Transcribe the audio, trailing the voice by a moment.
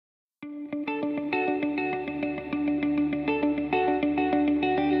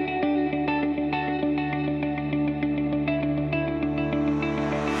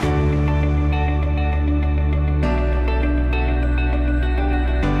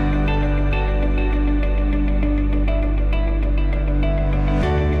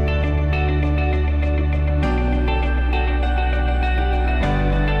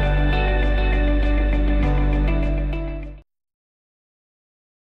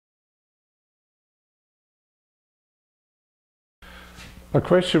A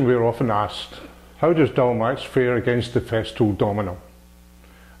question we are often asked: how does Dowelmax fare against the Festool Domino?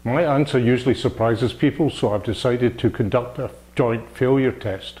 My answer usually surprises people, so I've decided to conduct a joint failure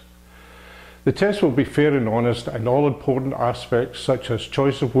test. The test will be fair and honest, and all important aspects such as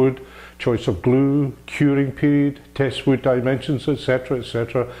choice of wood, choice of glue, curing period, test wood dimensions,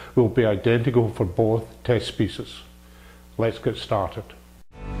 etc. will be identical for both test pieces. Let's get started.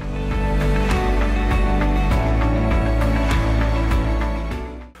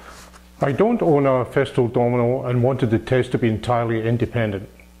 I don't own a Festool domino and wanted the test to be entirely independent.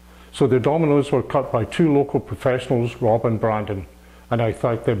 So the dominoes were cut by two local professionals, Rob and Brandon, and I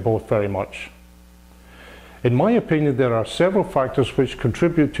thank them both very much. In my opinion, there are several factors which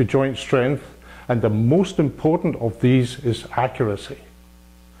contribute to joint strength, and the most important of these is accuracy.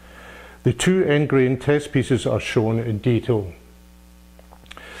 The two end grain test pieces are shown in detail.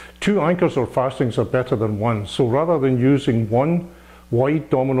 Two anchors or fastenings are better than one, so rather than using one wide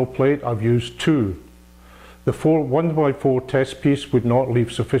domino plate, I've used two. The 1x4 test piece would not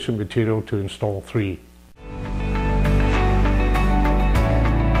leave sufficient material to install three.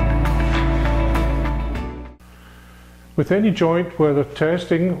 With any joint, whether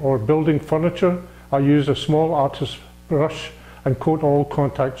testing or building furniture, I use a small artist's brush and coat all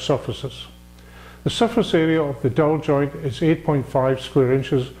contact surfaces. The surface area of the dowel joint is 8.5 square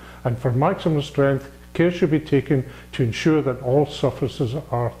inches, and for maximum strength, care should be taken to ensure that all surfaces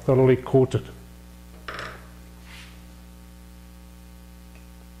are thoroughly coated.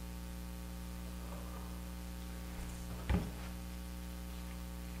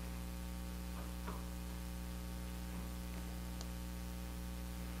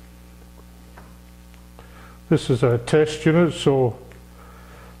 This is a test unit, so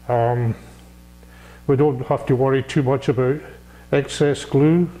we don't have to worry too much about excess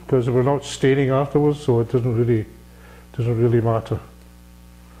glue because we're not staining afterwards, so it doesn't really matter.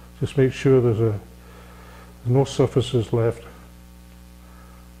 Just make sure there's no surfaces left.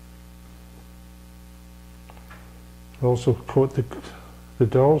 Also coat the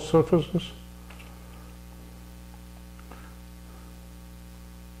dowel surfaces.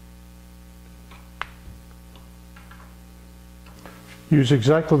 Use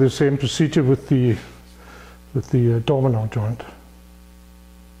exactly the same procedure with the domino joint.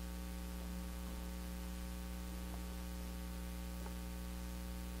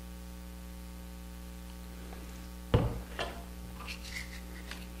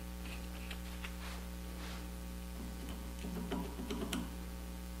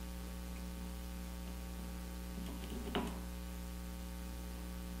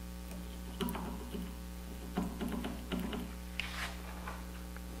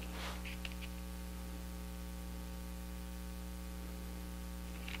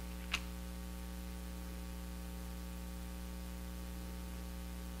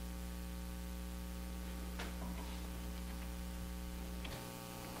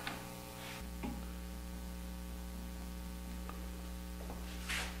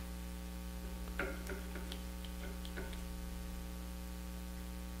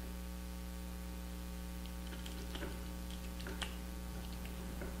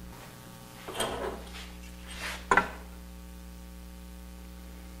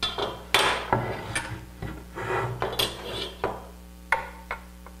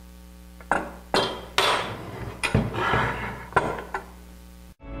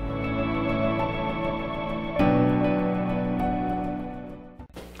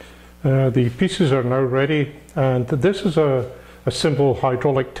 The pieces are now ready, and this is a simple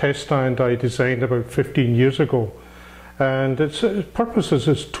hydraulic test stand I designed about 15 years ago, and its purpose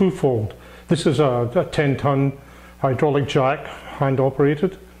is twofold. This is a 10-ton hydraulic jack, hand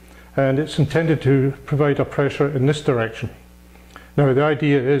operated, and it's intended to provide a pressure in this direction. Now the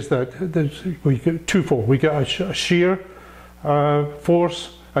idea is that we get twofold. We get a shear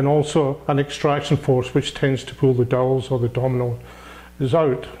force and also an extraction force which tends to pull the dowels or the domino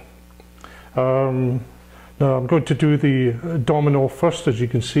out. Now I'm going to do the domino first. As you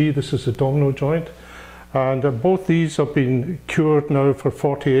can see, this is the domino joint, and both these have been cured now for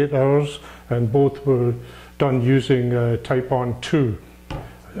 48 hours, and both were done using Type On 2.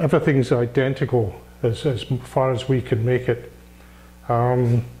 Everything's identical as far as we can make it.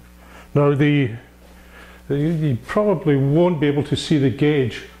 Now you probably won't be able to see the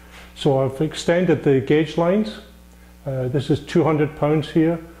gauge, so I've extended the gauge lines. This is 200 pounds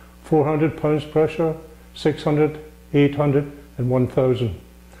here, 400 pounds pressure, 600, 800 and 1000.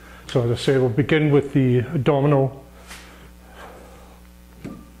 So as I say, we'll begin with the domino.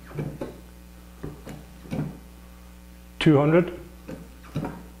 200,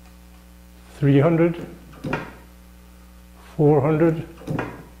 300, 400,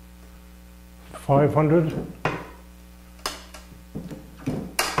 500,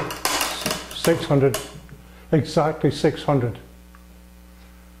 600, exactly 600.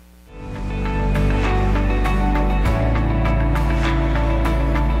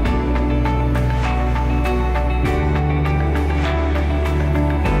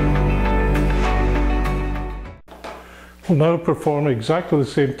 We'll now perform exactly the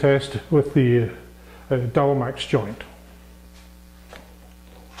same test with the Dowelmax joint.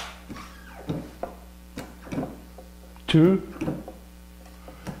 Two,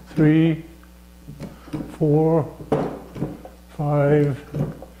 three, 4,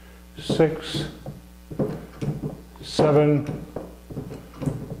 5, 6, 7,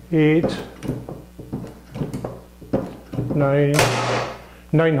 8, 9,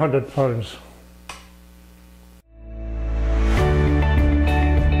 900 pounds.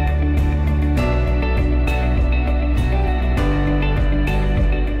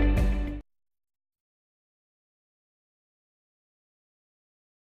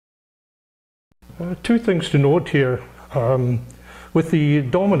 Two things to note here. With the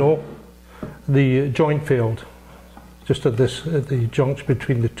domino, the joint failed, just at the junction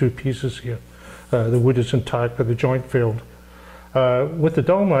between the two pieces here. The wood is intact, but the joint failed. With the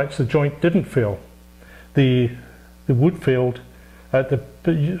Dowelmax, the joint didn't fail. The wood failed at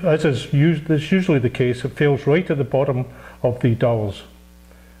as is usually the case. It fails right at the bottom of the dowels,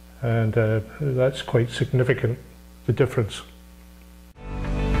 and that's quite significant, the difference.